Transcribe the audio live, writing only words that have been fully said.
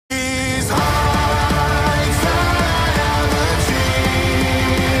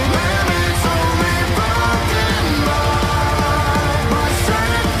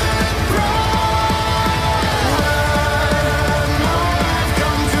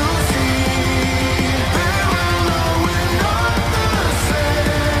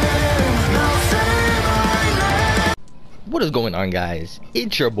What is going on, guys?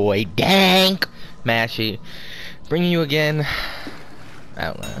 It's your boy Dank Mashie, bringing you again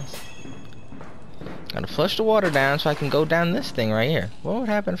Outlast. Gotta flush the water down so I can go down this thing right here. What would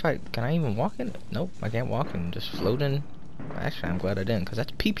happen if can I even walk in? Nope, I can't walk in. Just floating. Actually, I'm glad I didn't, because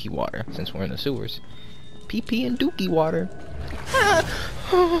that's pee-pee water since we're in the sewers. Pee-pee and dookie water.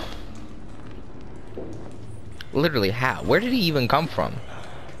 Literally, how? Where did he even come from?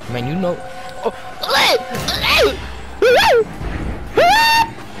 Man, you know. Oh.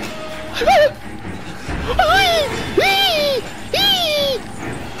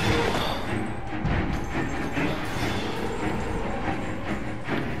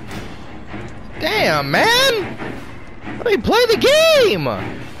 Damn, man! Let me play the game!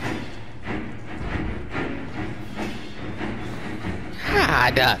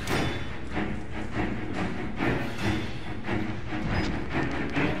 God.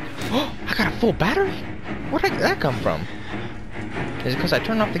 Oh, I got a full battery? Where'd that come from? Is it because I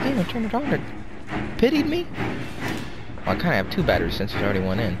turned off the game and turned it on? It pitied me? Well, I kind of have two batteries since there's already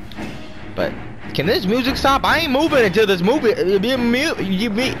one in. But can this music stop? I ain't moving until this music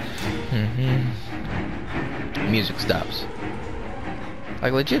stops.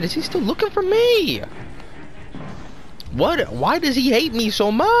 Like, legit, is he still looking for me? What? Why does he hate me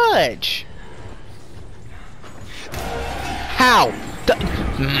so much? How?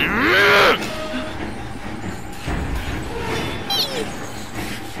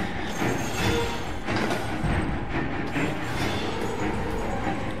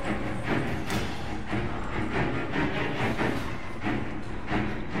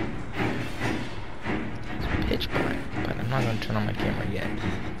 It's pitch black, but I'm not gonna turn on my camera yet.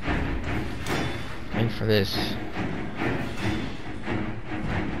 Wait for this.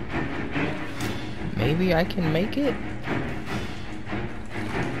 Maybe I can make it?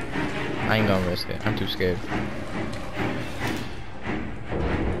 I ain't gonna risk it. I'm too scared.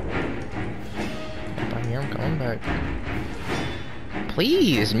 If I'm here, I'm coming back.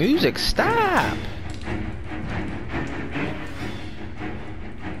 Please, music, stop!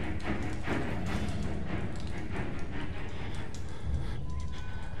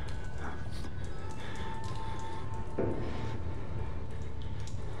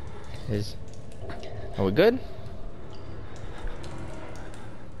 Are we good?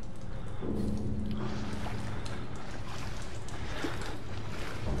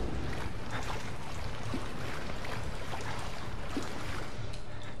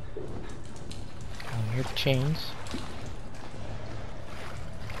 I hear the chains.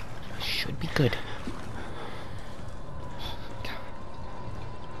 Should be good.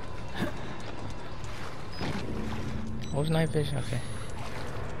 What was night vision? Okay.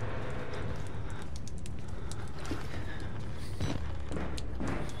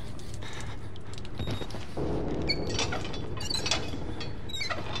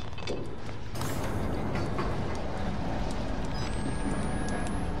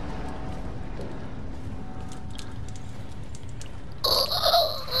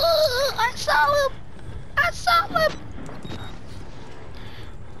 I saw him!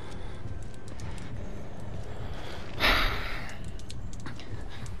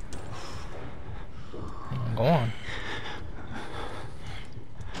 Go on.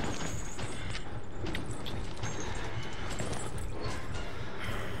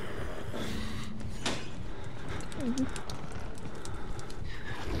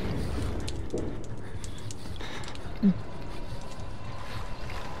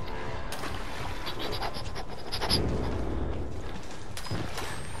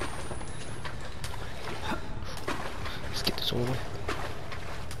 Let's get this over with.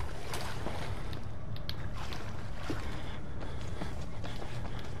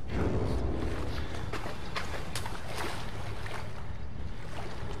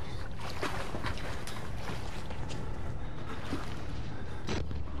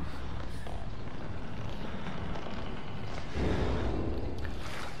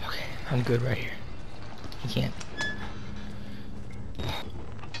 Okay, I'm good right here. You can't.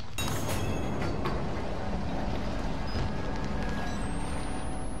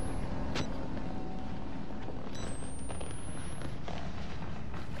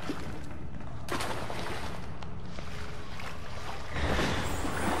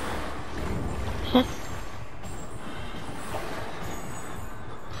 Huh?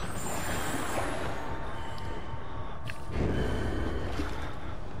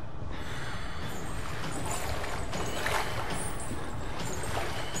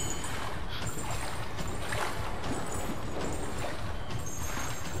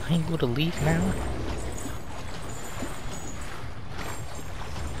 I ain't able to leave now.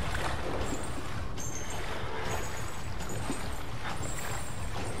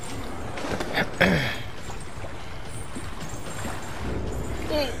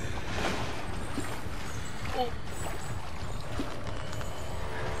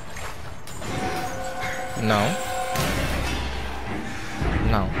 No.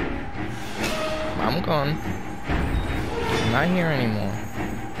 No. I'm gone. I'm not here anymore.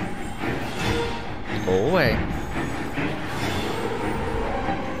 Go away.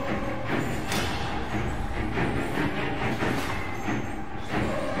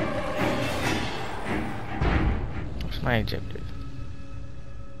 What's my objective?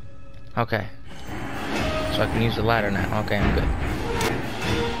 Okay. So I can use the ladder now. Okay, I'm good.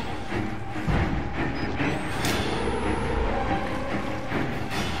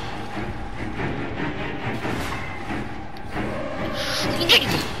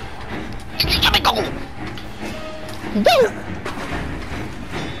 Woo!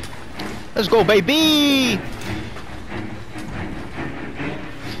 Let's go, baby!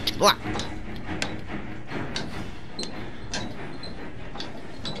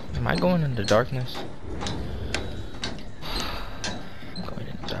 Am I going into darkness? I'm going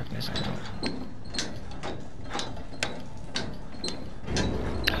into darkness, I know.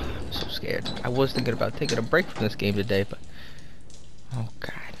 I'm so scared. I was thinking about taking a break from this game today, but... Oh,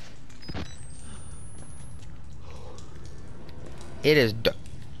 God. It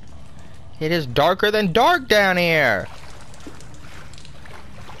is darker than dark down here.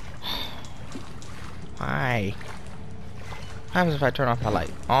 Why? What happens if I turn off my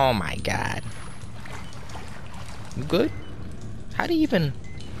light? Oh my God. You good? How do you even...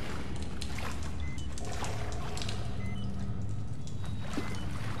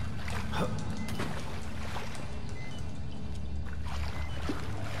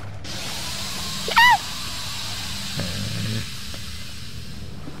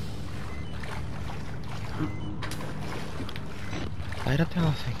 Light up the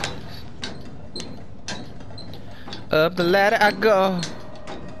elevator. Up the ladder I go.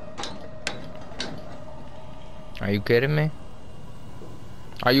 Are you kidding me?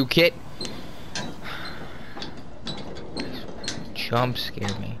 Are you kidding? Jump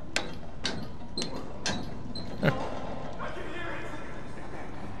scared me.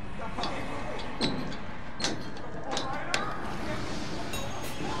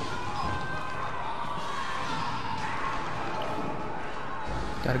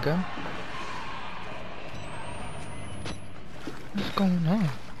 Gotta go. What's going on?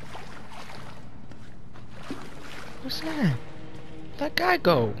 What's that? Where'd that guy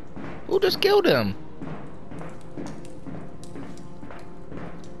go? Who just killed him?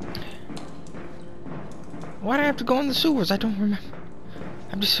 Why'd I have to go in the sewers? I don't remember.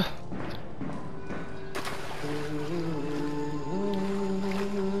 I'm just so...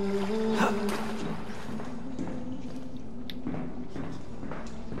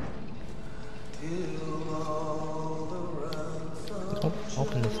 Oh,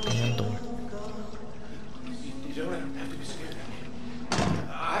 open this damn door. You don't have to be scared.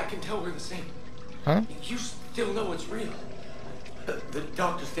 I can tell we're the same. Huh? You still know it's real. The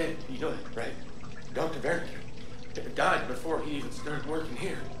doctor's dead. You know that, right? Dr. Vernick died before he even started working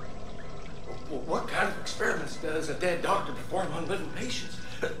here. What kind of experiments does a dead doctor perform on living patients?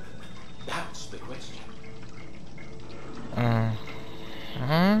 That's the question.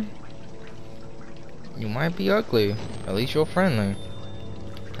 You might be ugly. At least you're friendly.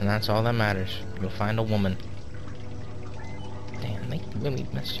 And that's all that matters. You'll find a woman. Damn, they really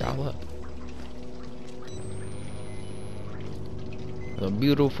messed y'all up. With a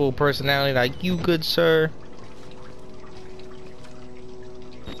beautiful personality like you, good sir.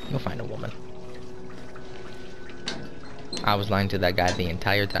 You'll find a woman. I was lying to that guy the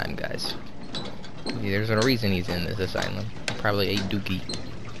entire time, guys. There's a reason he's in this asylum. Probably a dookie.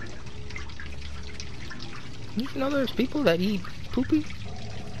 You know there's people that eat poopy?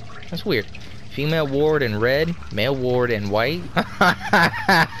 That's weird. Female ward in red, male ward in white.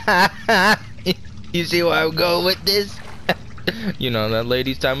 You see where I'm going with this? You know, that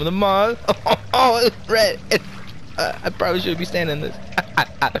lady's time of the month. Oh, it's red. I probably should be standing this.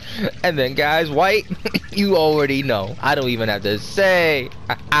 And then guys, white. You already know. I don't even have to say.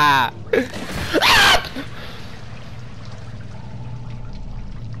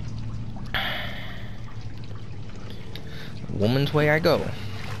 Woman's way I go.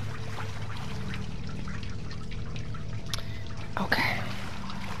 Okay.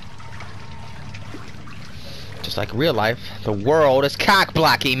 Just like real life, the world is cock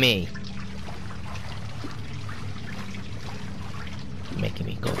blocking me. Making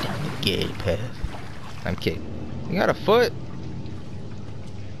me go down the gay path. I'm kidding. You got a foot.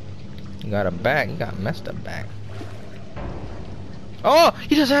 You got a back. You got a messed up back. Oh,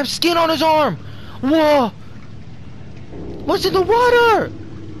 he doesn't have skin on his arm. Whoa. What's in the water?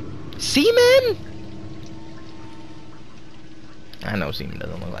 Semen? I know semen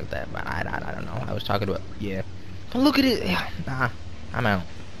doesn't look like that, but I don't know. I was talking about, yeah. But look at it. Yeah, nah, I'm out.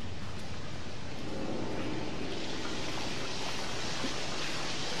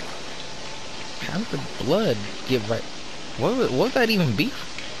 How did the blood give right? What would that even be?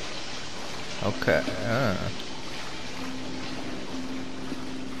 Okay.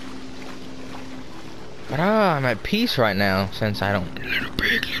 But I'm at peace right now since I don't. Little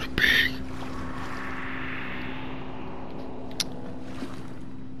pig, little pig.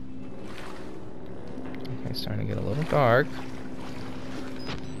 Okay, it's starting to get a little dark.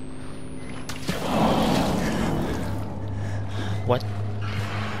 What the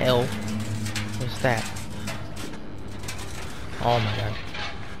hell was that? Oh my god.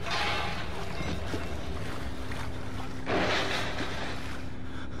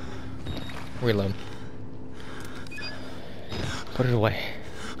 Reload. Put it away.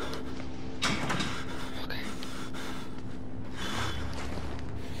 Okay.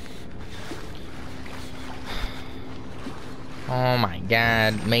 Oh my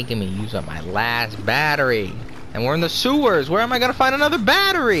god, making me use up my last battery. And we're in the sewers. Where am I gonna find another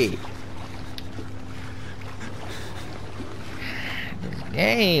battery? This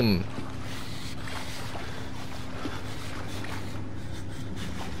game.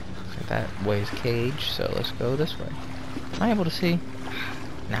 That way's cage, so let's go this way. Am I able to see?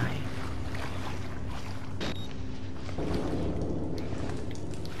 Nice.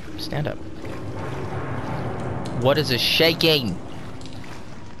 Stand up. What is this shaking?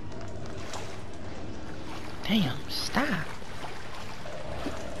 Damn, stop.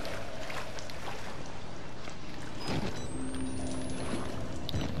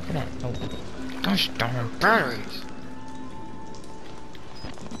 Look at that. Oh, gosh darn batteries.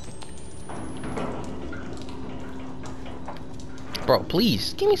 Bro,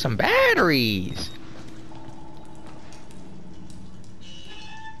 please, give me some batteries.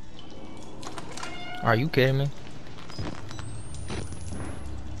 Are you kidding me?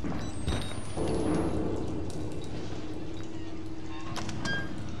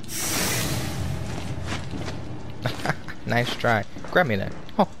 Nice try. Grab me that.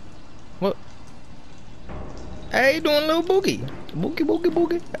 Oh, what? Hey, doing a little boogie. Boogie, boogie,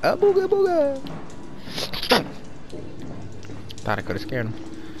 boogie. A boogie, boogie. Thought I could have scared him.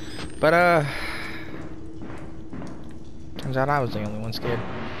 But, turns out I was the only one scared.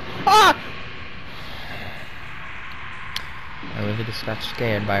 Ah! I really just got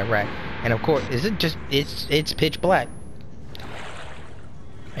scared by a rat. And of course, is it just, it's pitch black.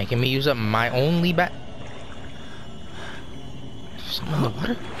 Making me use up my only bat. There's something in the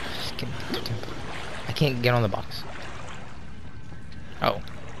water? I can't get on the box. Oh.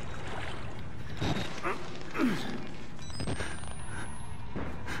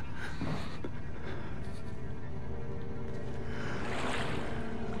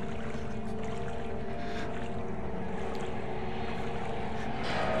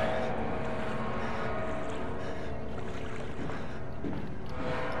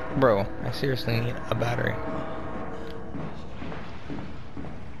 Bro, I seriously need a battery.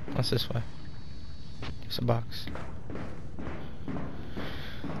 What's this way? It's a box.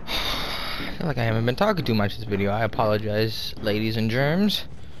 I feel like I haven't been talking too much this video. I apologize, ladies and germs.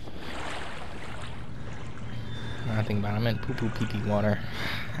 I think about it, I meant poo poo pee pee water.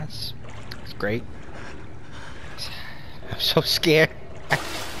 That's great. I'm so scared.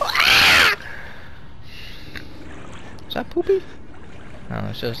 Is that poopy? No,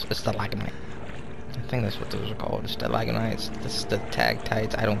 it's just a stalagmite. I think that's what those are called. Stalagmites. This is the tag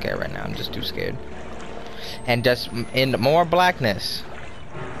tights. I don't care right now. I'm just too scared. And just in more blackness.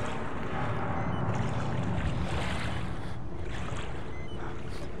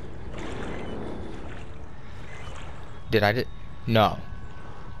 Did I No.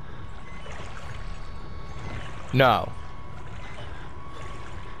 No.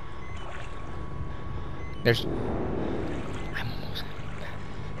 There's... I'm almost...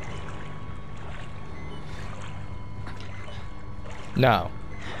 No.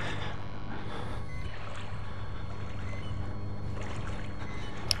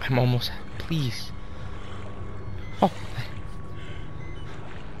 I'm almost... Please. Oh.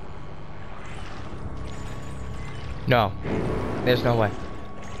 No. There's no way.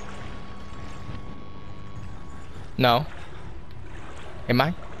 No. Am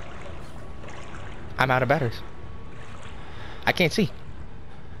I? I'm out of batteries. I can't see.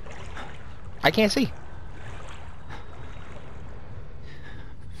 I can't see.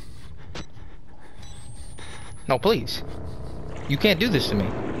 No, please. You can't do this to me.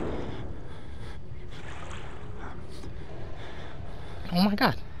 Oh my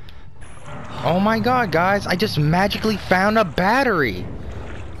god. Oh my god, guys. I just magically found a battery.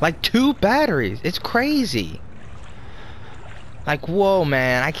 Like 2 batteries. It's crazy. Like, whoa,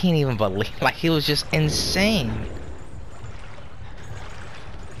 man. I can't even believe. Like, it was just insane.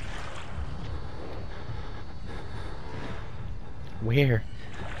 Where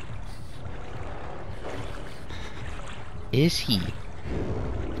is he?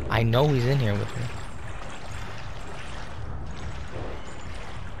 I know he's in here with me.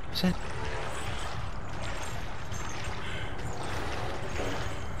 What's that?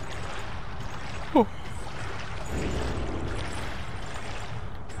 Oh.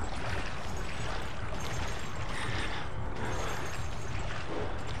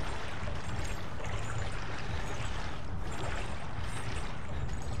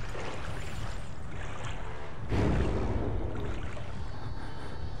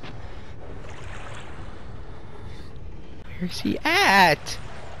 Where's he at?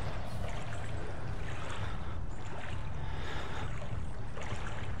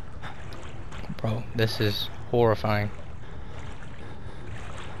 Bro, this is horrifying.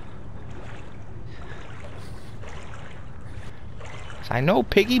 I know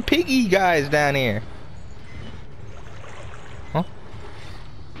piggy guys down here. Huh?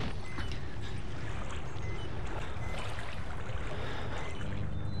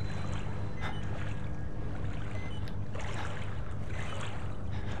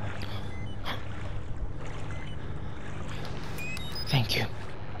 Thank you.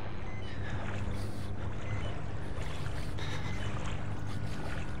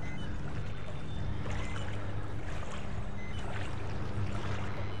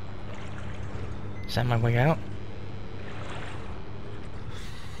 Is that my way out?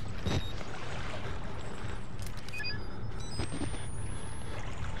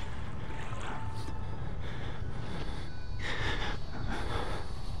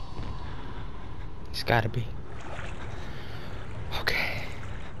 It's gotta be. Okay.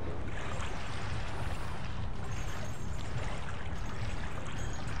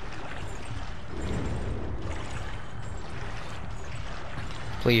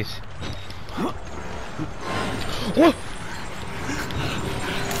 Please. What?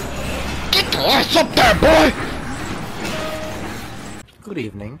 Get your ass up there, boy! Good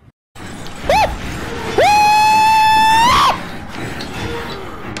evening.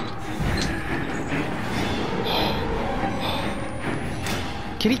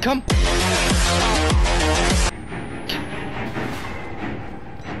 Can he come?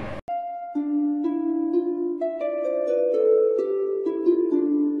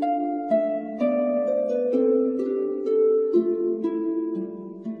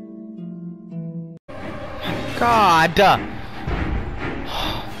 God.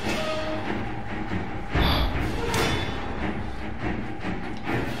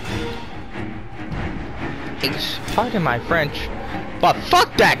 Pardon my French, but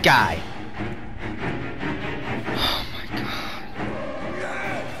fuck that guy. Oh my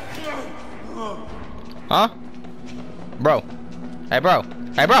god. Huh? Bro. Hey bro.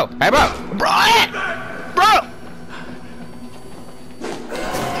 Hey bro. Hey bro. Bro. Bro.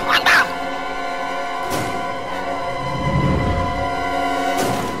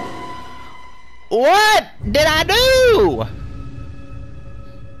 What did I do?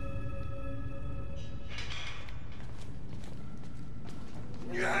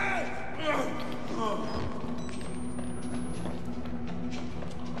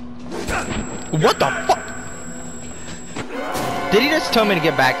 What the fuck? Did he just tell me to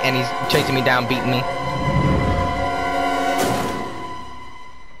get back and he's chasing me down, beating me?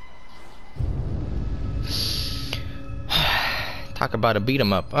 Talk about a beat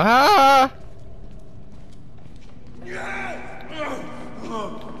 'em up. Ah!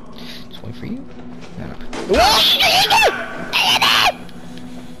 Just wait for you. No.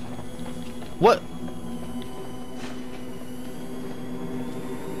 What?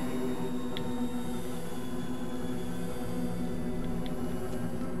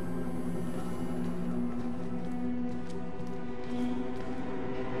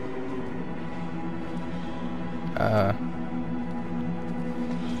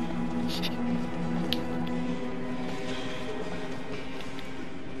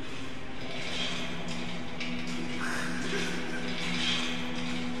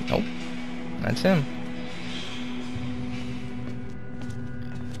 Nope. That's him.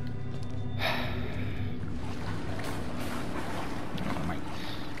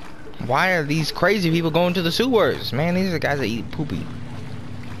 Why are these crazy people going to the sewers? Man, these are the guys that eat poopy.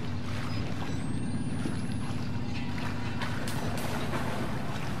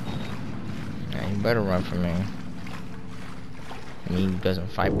 Yeah, you better run from me. I mean, he doesn't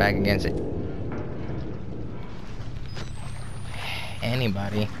fight back against it.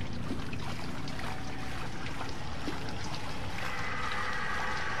 Anybody.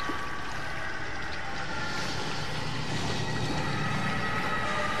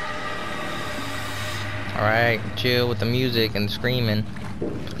 Alright, chill with the music and screaming.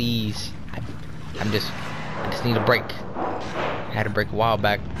 Please. I just need a break. I had a break a while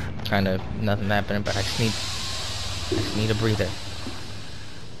back. Kind of nothing happening, but I just need a breather.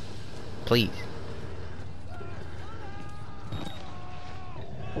 Please.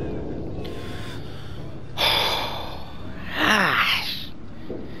 Gosh.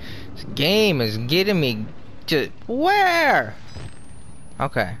 This game is getting me to where?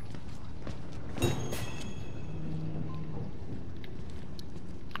 Okay.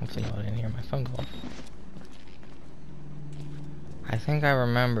 Hopefully y'all didn't hear my phone go off. I think I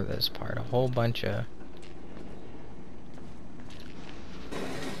remember this part. A whole bunch of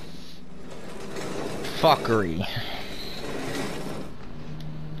fuckery.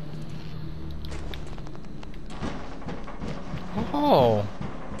 Oh.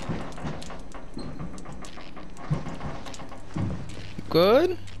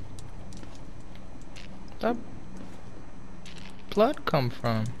 Good? Where'd that blood come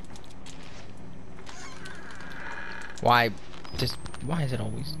from? Why is it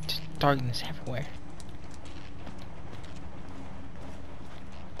always just darkness everywhere?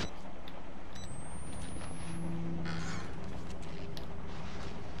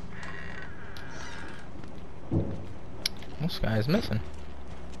 This guy is missing.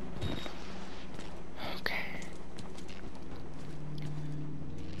 Okay.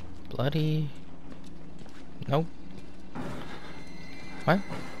 Bloody. Nope. What?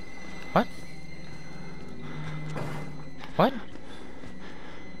 What? What?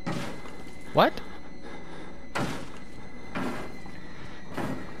 What?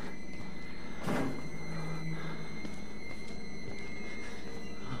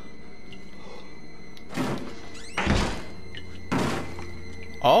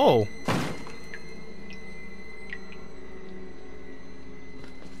 Oh.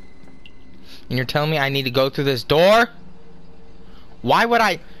 And you're telling me I need to go through this door? Why would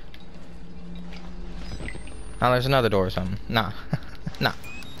I? Oh, there's another door or something. Nah. Nah.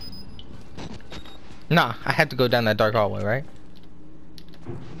 Nah, I had to go down that dark hallway, right?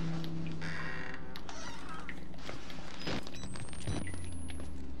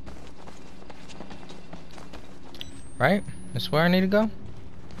 Right? That's where I need to go?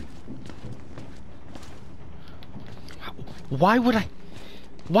 Why would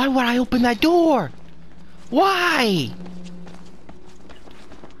I open that door? Why?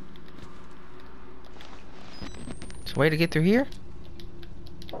 There's a way to get through here?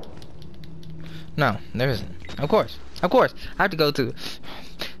 No, there isn't. Of course. I have to go through.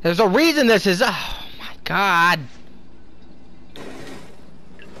 There's a reason this is. Oh my god.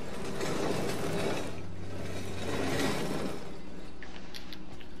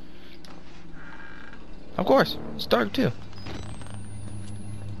 Of course. It's dark too.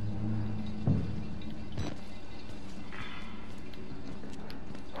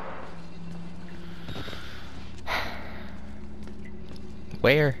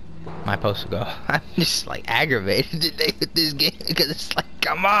 Where am I supposed to go? I'm just like aggravated today with this game because it's like,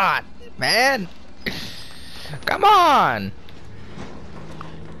 come on, man. Come on.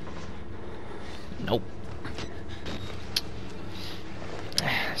 Nope.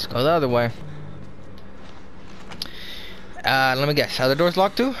 Let's go the other way. Let me guess. Other door's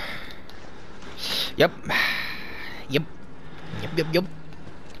locked too? Yep. Yep.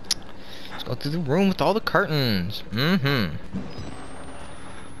 Let's go through the room with all the curtains. Mm-hmm.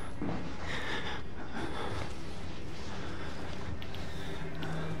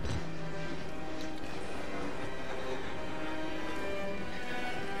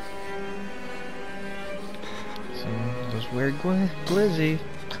 Those weird glizzy.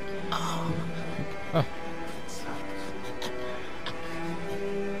 Oh.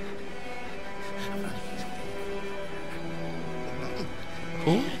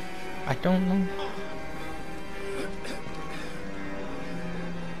 Who? I don't know.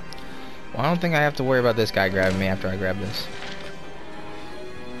 Well, I don't think I have to worry about this guy grabbing me after I grab this.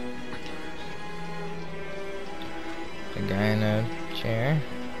 The guy in a chair.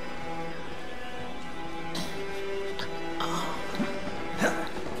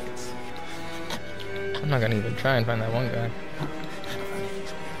 I'm not gonna even try and find that one guy.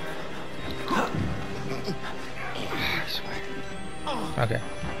 I swear. Okay.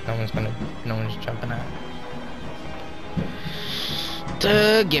 No one's jumping out.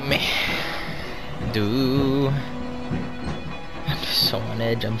 To get me. So on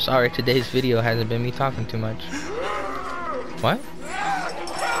edge. I'm sorry today's video hasn't been me talking too much. What?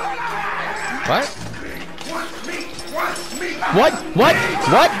 What? What?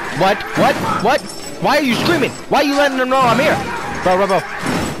 Why are you screaming? Why are you letting them know I'm here? Bro.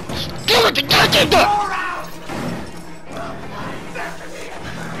 Give it the goddamn door!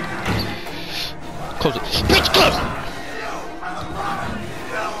 Close it. Bitch, close it!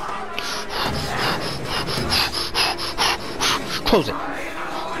 Close it. I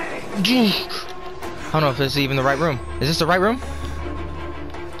don't know if this is even the right room. Is this the right room?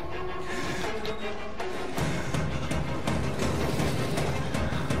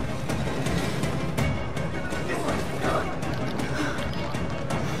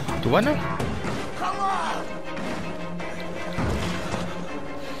 Do what now? Come on!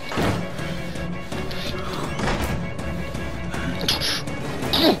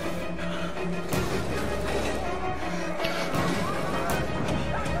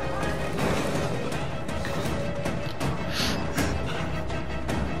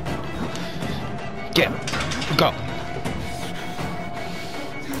 Get. Go.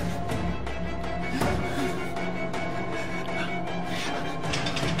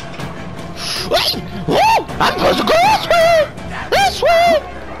 Wait! Woo! I'm supposed to go this way! This way!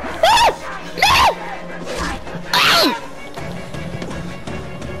 Woo! No! Ow!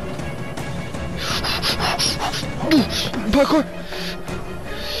 Parkour!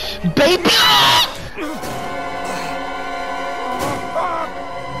 Baby!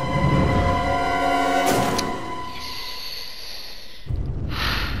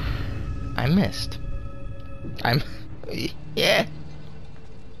 I missed. Yeah.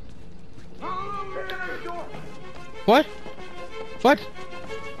 What? What?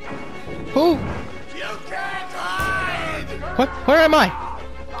 Who? You can't hide! What? Where am I?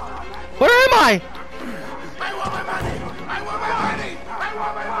 Where am I? I want my money! I want my money! I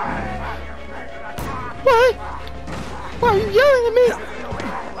want my money! What? Why are you yelling at me?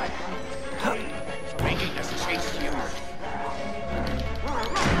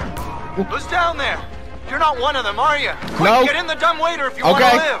 Who's down there? You're not one of them, are you? Quick, No. get in the dumb waiter if you want to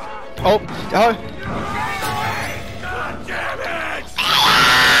Okay. live. God damn it!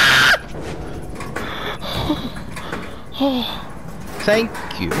 Thank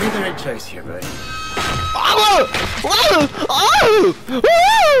you. You're the right choice here, buddy.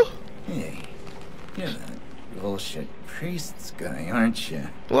 Hey, you're that bullshit priest's guy, aren't you?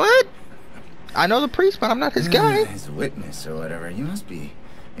 What? I know the priest, but I'm not his guy. His witness or whatever. You must be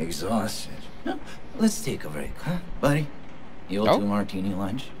exhausted. No, let's take a break, huh, buddy? The old 2 martini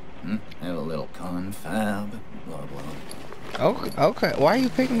lunch? Have a little confab, blah, blah. Okay. Why are you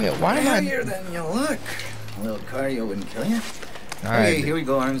picking me up? Why am I... Heavier than you look. A little cardio wouldn't kill you. All Okay, right. here we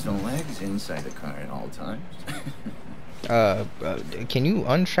go. Arms and legs inside the car at all times. Can you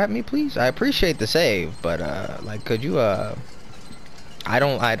unstrap me, please? I appreciate the save, but like, could you I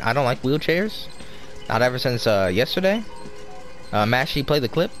don't like wheelchairs. Not ever since yesterday. Mashie, play the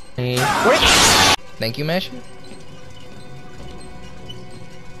clip. Thank you, Mashie.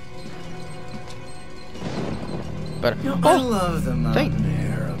 But I love the mountain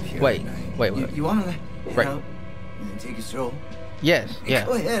air up here. Wait. You want to Right. out and take a stroll? Yes, yeah.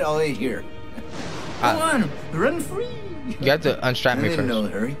 Go ahead, I'll wait here. Come on, run free. You have to unstrap me In first. no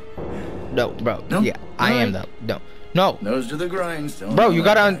hurry. No, bro. No? Yeah, I am though. No. Nose to the grindstone. Bro, you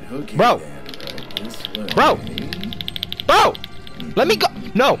gotta bro. Bro. Bro. Let me go.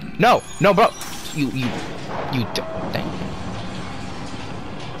 No, bro. You dang.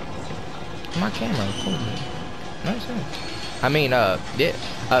 My camera. Cool. Nice. I mean, yeah.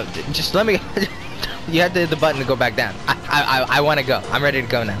 Just let me. You have to hit the button to go back down. I want to go. I'm ready to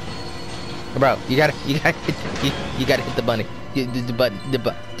go now. Bro, you gotta hit the button. The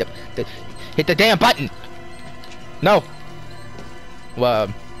button. Hit the damn button. No.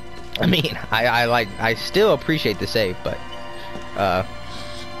 Well, I mean, I still appreciate the save, but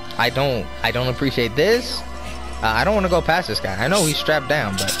I don't appreciate this. I don't want to go past this guy. I know he's strapped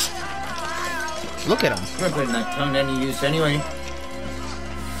down, but look at him. We're putting that tongue to any use anyway.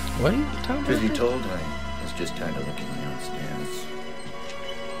 What are you talking Because you about? told I was just trying to look at my own stance.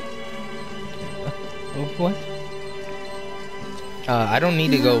 What? I don't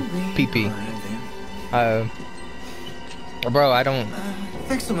need to go pee-pee. Bro, I don't...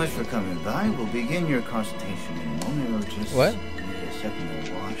 Thanks so much for coming by. We'll begin your consultation in a moment. We'll just What? need a second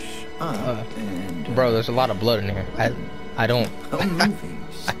to wash up and... Bro, there's a lot of blood in here. I don't... Oh,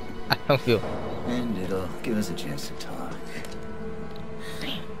 movies. I don't feel... And it'll give us a chance to talk.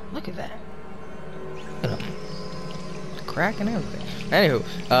 Damn, look at that. crack and everything.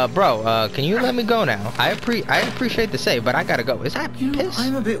 Anywho, bro, can you let me go now? I appreciate the save, but I gotta go. Is that piss?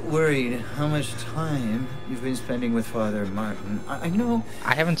 I'm a bit worried how much time you've been spending with Father Martin. I know.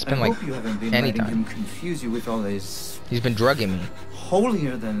 I haven't spent I like hope you haven't been any letting time. him confuse you with all his He's been drugging me.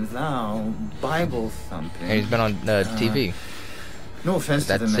 holier than thou Bible thumping. And he's been on TV. No offense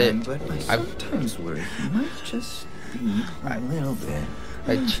to the That's man, it. but I sometimes worry he might just be a little bit.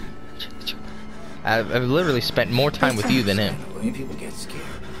 I've literally spent more time with you than him. When people get scared,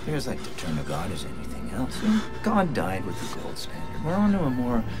 they're as like to turn to God as anything else. And God died with the gold standard. We're on to a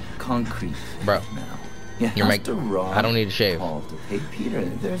more concrete thing Bro, now. you're making. I don't need to shave. Paul to pay Peter.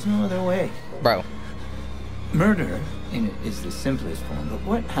 There's no other way. Bro. Murder is the simplest form, but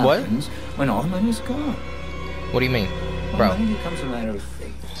what happens when all money's gone? What do you mean? Well, Bro. money becomes a matter of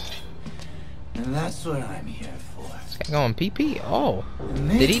faith. And that's what I'm here for. This guy going pee-pee? Oh.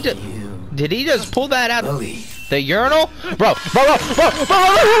 Make Did he just pull that out of believe. the urinal? Bro. You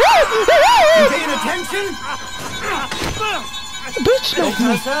paying attention? Bitch, Don't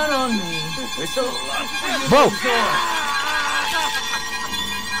pass that on me. There's a lot for you Bro. to enjoy.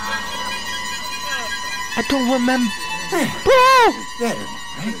 I don't remember. Bro! Better,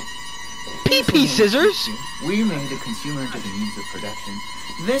 right? Pee-pee scissors? We made the consumer into the means of production.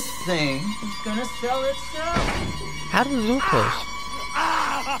 This thing is gonna sell itself. How does the door close?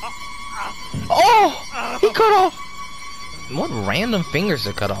 Oh! He cut off! What random fingers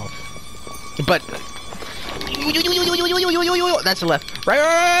to cut off? But... That's the left.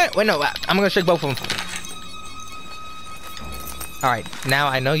 Right. Wait, no. I'm gonna shake both of them. Alright, now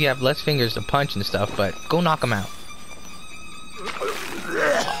I know you have less fingers to punch and stuff, but go knock them out.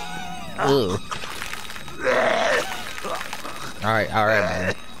 Ugh. Alright,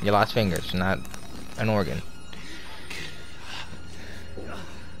 man. You lost fingers, not an organ.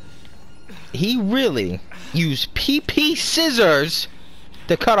 He really used PP scissors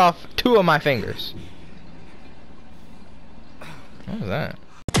to cut off 2 of my fingers. What was that?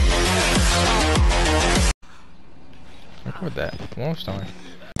 Record that. More story.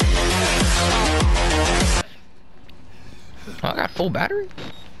 Oh, I got full battery?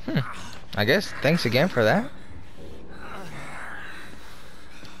 I guess thanks again for that.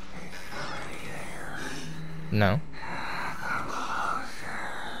 No.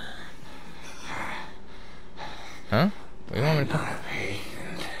 Huh? What do you want me to talk?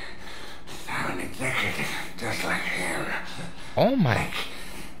 I'm an executive, just like him. Oh my.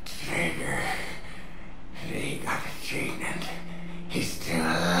 Traeger. He got the gene and he's still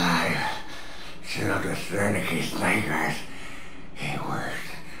alive. So the Wernicke's nightmares. He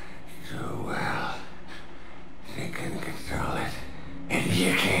worked so well. They couldn't control it. And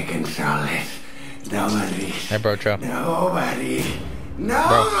you can't control it. Nobody. Hey, bro, Joe. Nobody.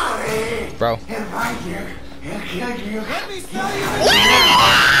 Nobody. Bro. He'll fight you. He'll kill you. Let me sell you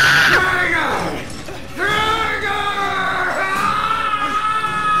Traeger!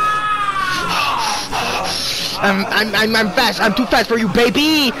 I'm fast. I'm too fast for you,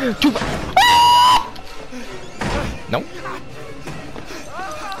 baby. Too. Nope.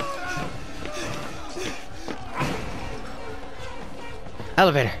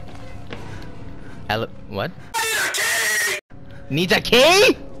 Elevator. What? Needs a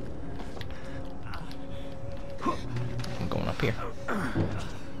key? I'm going up here.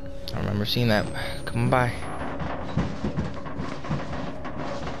 I remember seeing that coming by.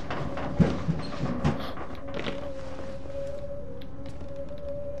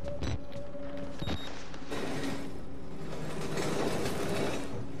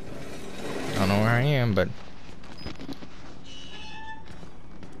 I don't know where I am, but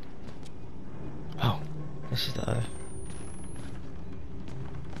oh, this is the other.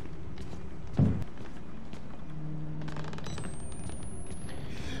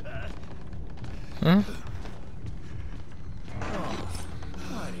 Huh?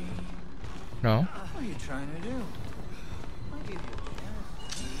 buddy. No. What are you trying to do? I give you a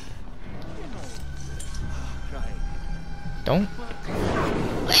chance. You know. Try it. Don't.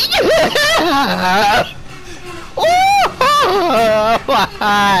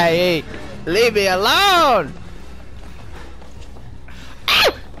 Why? Leave me alone.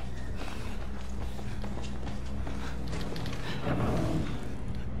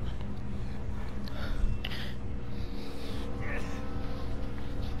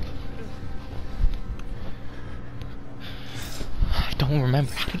 I don't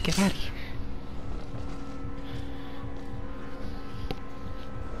remember how to get out of here.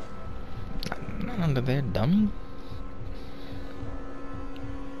 Not under there, dummy.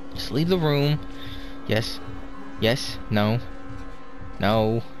 Just leave the room. Yes. Yes. No.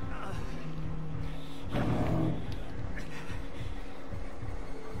 No.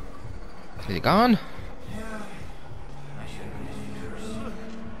 it gone?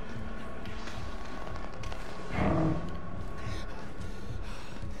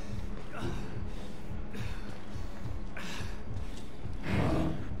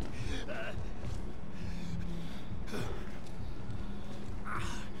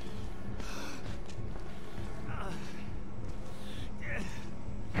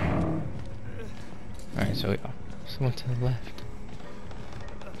 Alright, so we went to the left.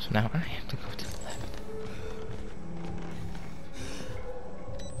 So now I have to go to the left.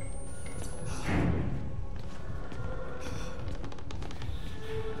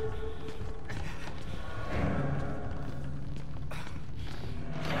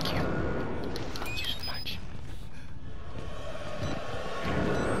 Thank you. Thank you so much.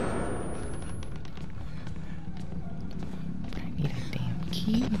 But I need a damn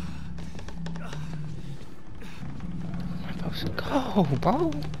key. Go,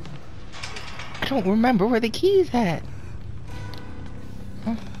 bro. I don't remember where the key's at.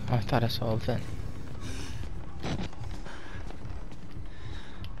 Oh, I thought I saw a vent.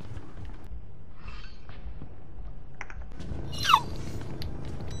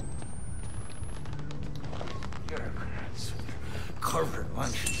 Covered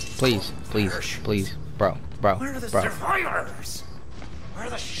lunch. Please, please, please, bro. Where are the survivors? Where are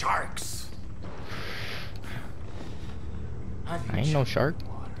the sharks? I ain't no shark.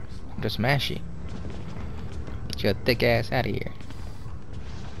 I'm just Mashie. Get your thick ass out of here.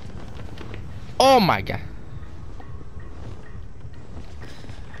 Oh my god.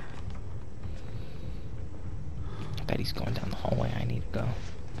 I bet he's going down the hallway I need to go.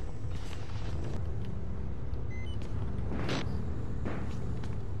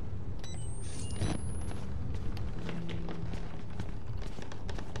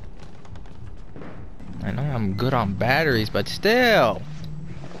 I know I'm good on batteries, but still.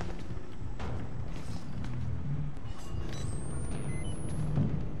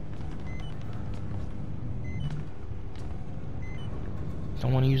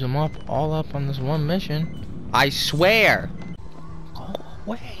 Don't want to use them all up on this one mission. I swear. Go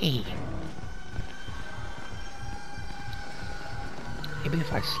away. Maybe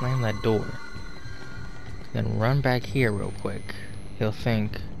if I slam that door, then run back here real quick, he'll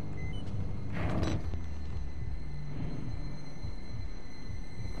think.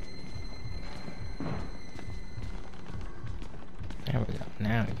 There we go.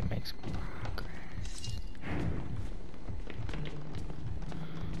 Now we can make some progress.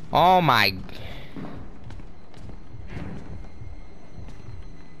 Oh my.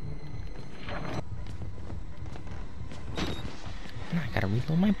 Now I gotta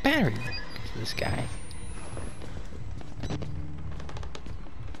reload my battery. To this guy.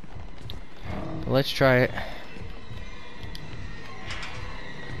 But let's try it.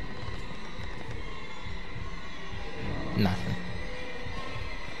 Nothing.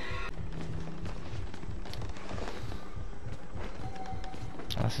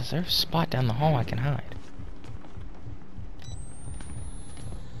 Unless is there a spot down the hall I can hide?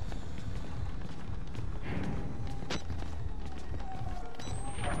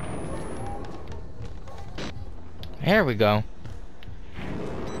 There we go.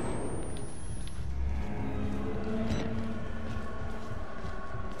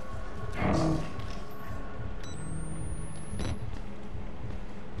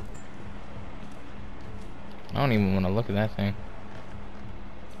 I don't even want to look at that thing.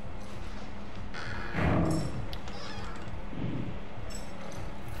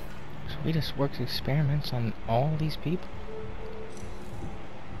 So we just worked experiments on all these people?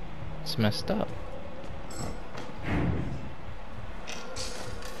 It's messed up.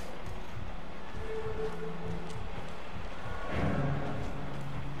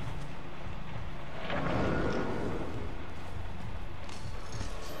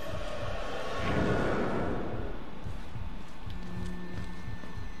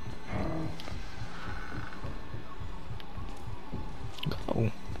 Go.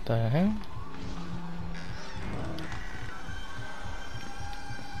 What the hell?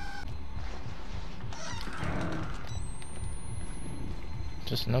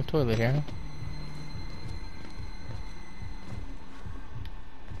 Just no toilet here.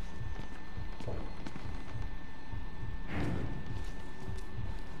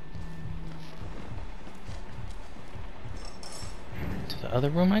 To the other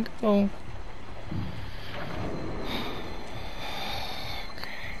room I go.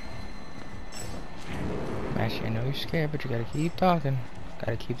 Mashie, I know you're scared, but you gotta keep talking.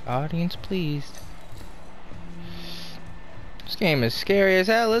 Gotta keep the audience pleased. This game is scary as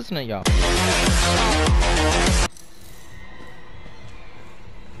hell, isn't it, y'all?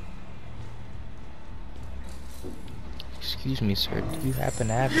 Excuse me, sir. Do you happen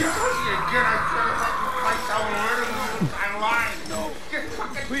to have it?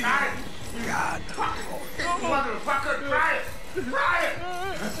 God. Motherfucker, try it! Try it!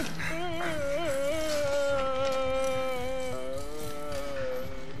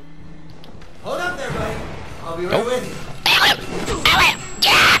 Hold up there, buddy. I'll be right with you.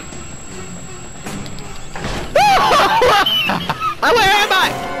 Where am I?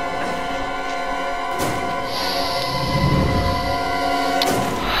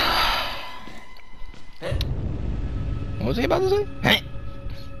 What was he about to say?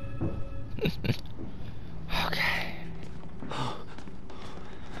 Okay.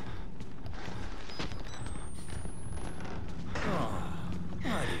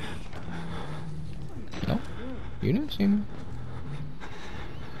 No, you didn't see me.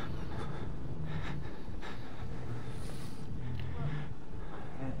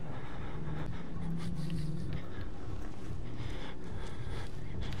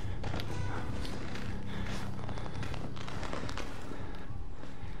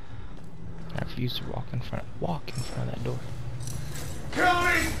 I refuse to walk in front of that door. Kill me!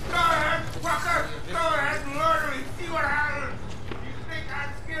 Go ahead, fucker! Go ahead and murder me! See what happens! You think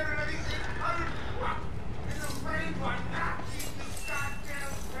I'm scared of anything? I'm afraid by Nazis, this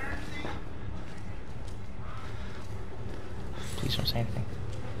goddamn fancy! Please don't say anything.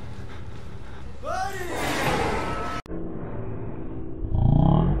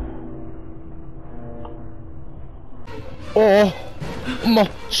 Oh, mo,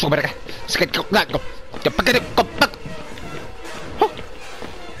 sobra ka. Sakit ko, go.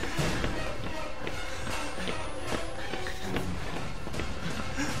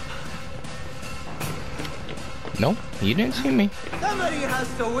 No, you didn't see me. Somebody has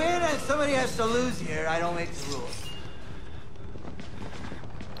to win and somebody has to lose here. I don't make the rules.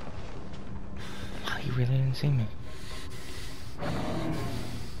 Wow, you really didn't see me.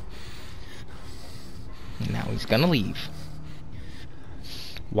 Now he's gonna leave.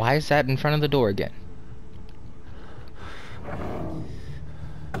 Why is that in front of the door again?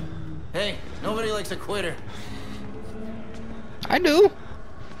 Hey, nobody likes a quitter. I do.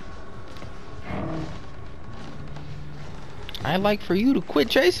 I'd like for you to quit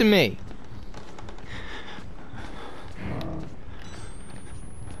chasing me.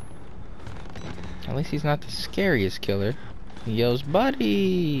 At least he's not the scariest killer. He yells,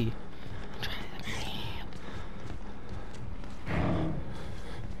 buddy!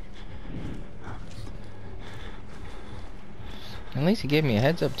 At least he gave me a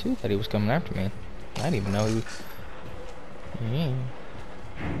heads up too that he was coming after me. I didn't even know he was... Yeah.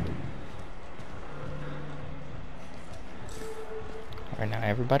 Alright, now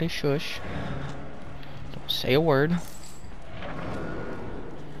everybody shush. Don't say a word.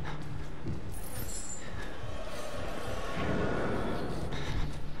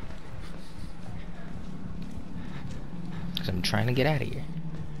 Because I'm trying to get out of here.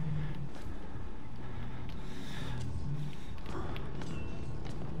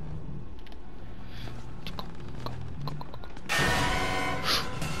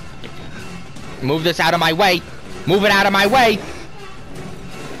 Move this out of my way! Move it out of my way!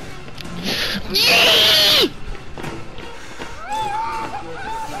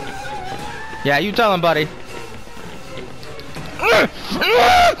 Yeah, you tell him, buddy. Hey,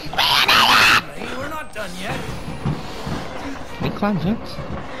 we're not done yet. He climb fence.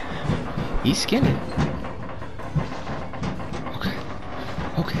 He's skinny.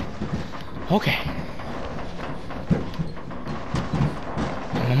 Okay.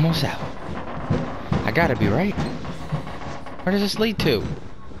 I'm almost out. I gotta be right. Where does this lead to?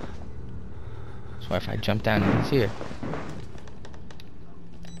 So if I jump down, he's here.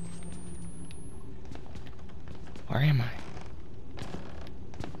 Where am I?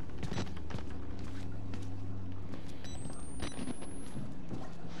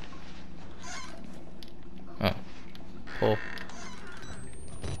 Oh. Pull.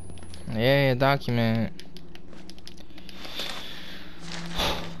 Yeah, document.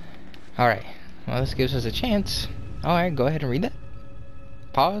 Alright. Well, this gives us a chance. Alright, go ahead and read that.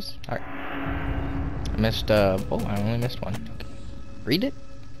 Pause. Alright. I missed, I only missed one. Okay. Read it.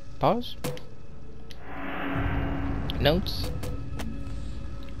 Pause. Notes.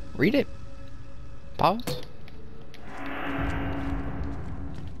 Read it. Pause.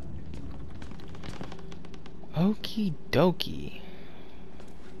 Okie dokie.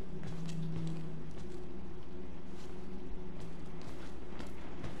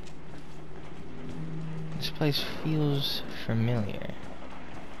 This place feels familiar.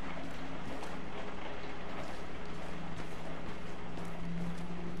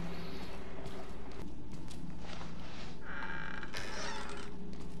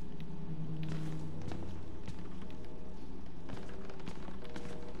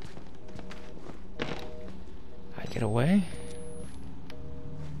 Get away.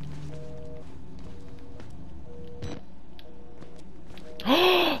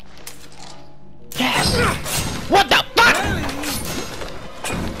 Yes! What the fuck?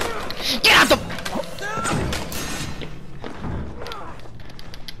 Get out the...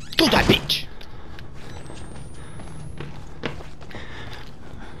 Do that bitch!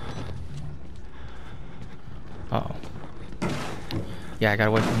 Uh-oh. Yeah, I got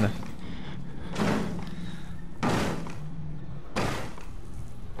away from the...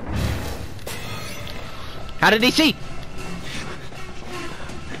 How did he see?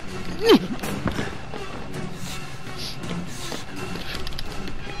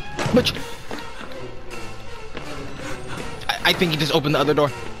 Bitch. I think he just opened the other door.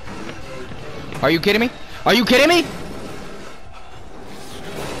 Are you kidding me? Are you kidding me?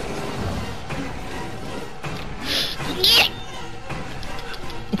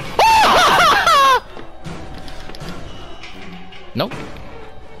 Nope.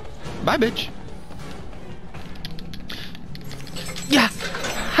 Bye, bitch. Yeah.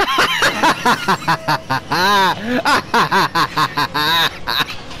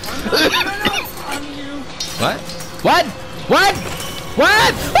 What? What? What?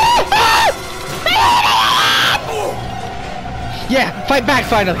 What? Yeah, fight back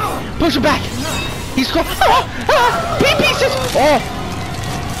finally. Push him back. He's going. Pea pieces. Oh.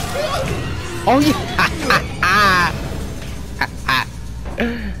 Oh yeah.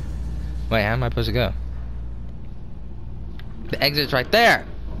 Wait, how am I supposed to go? The exit's right there.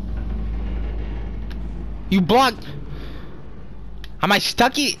 You blocked. Am I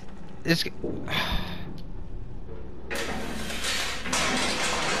stuck? This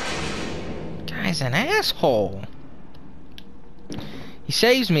guy's an asshole. He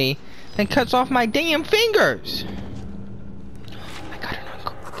saves me, then cuts off my damn fingers. I got an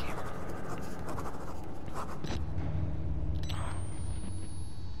uncle here.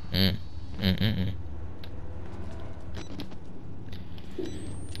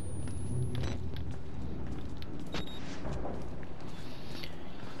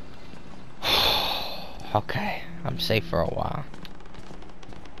 Okay, I'm safe for a while.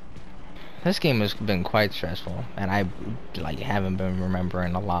 This game has been quite stressful, and I haven't been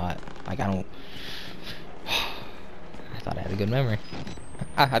remembering a lot. I thought I had a good memory.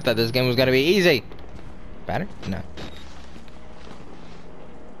 I thought this game was gonna be easy. Better? No.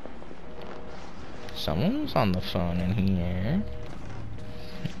 Someone's on the phone in here.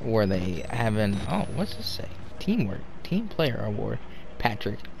 Were they having? Oh, what's this say? Teamwork, team player award.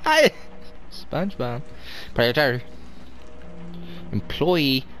 Patrick. Hi. SpongeBob. Predator.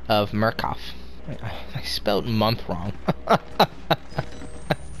 Employee of Murkoff. I spelled month wrong.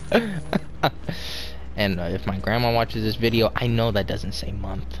 And if my grandma watches this video, I know that doesn't say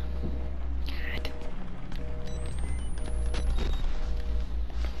month. God.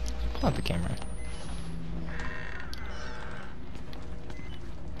 Pull out the camera.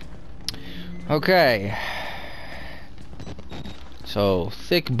 Okay. So,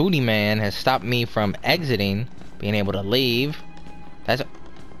 Thick Booty Man has stopped me from exiting, being able to leave. That's...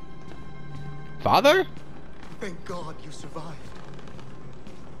 Father? Thank God you survived.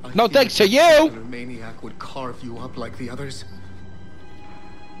 No thanks to you! The maniac would carve you up like the others.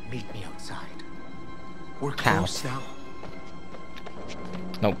 Meet me outside. We're close now.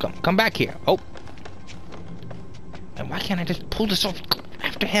 No, come back here. Oh. And why can't I just pull this off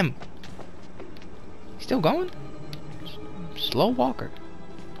after him? He's still going? Slow walker.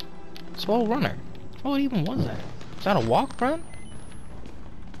 Slow runner. What even was that? Is that a walk run?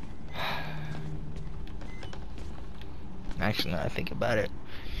 Actually, now I think about it,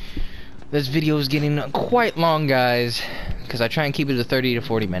 this video is getting quite long, guys, because I try and keep it to 30 to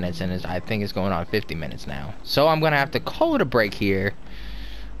 40 minutes, and I think it's going on 50 minutes now. So I'm gonna have to call it a break here.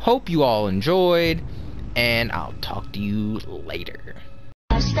 Hope you all enjoyed, and I'll talk to you later.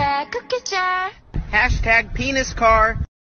 Hashtag cookie jar. Hashtag penis car.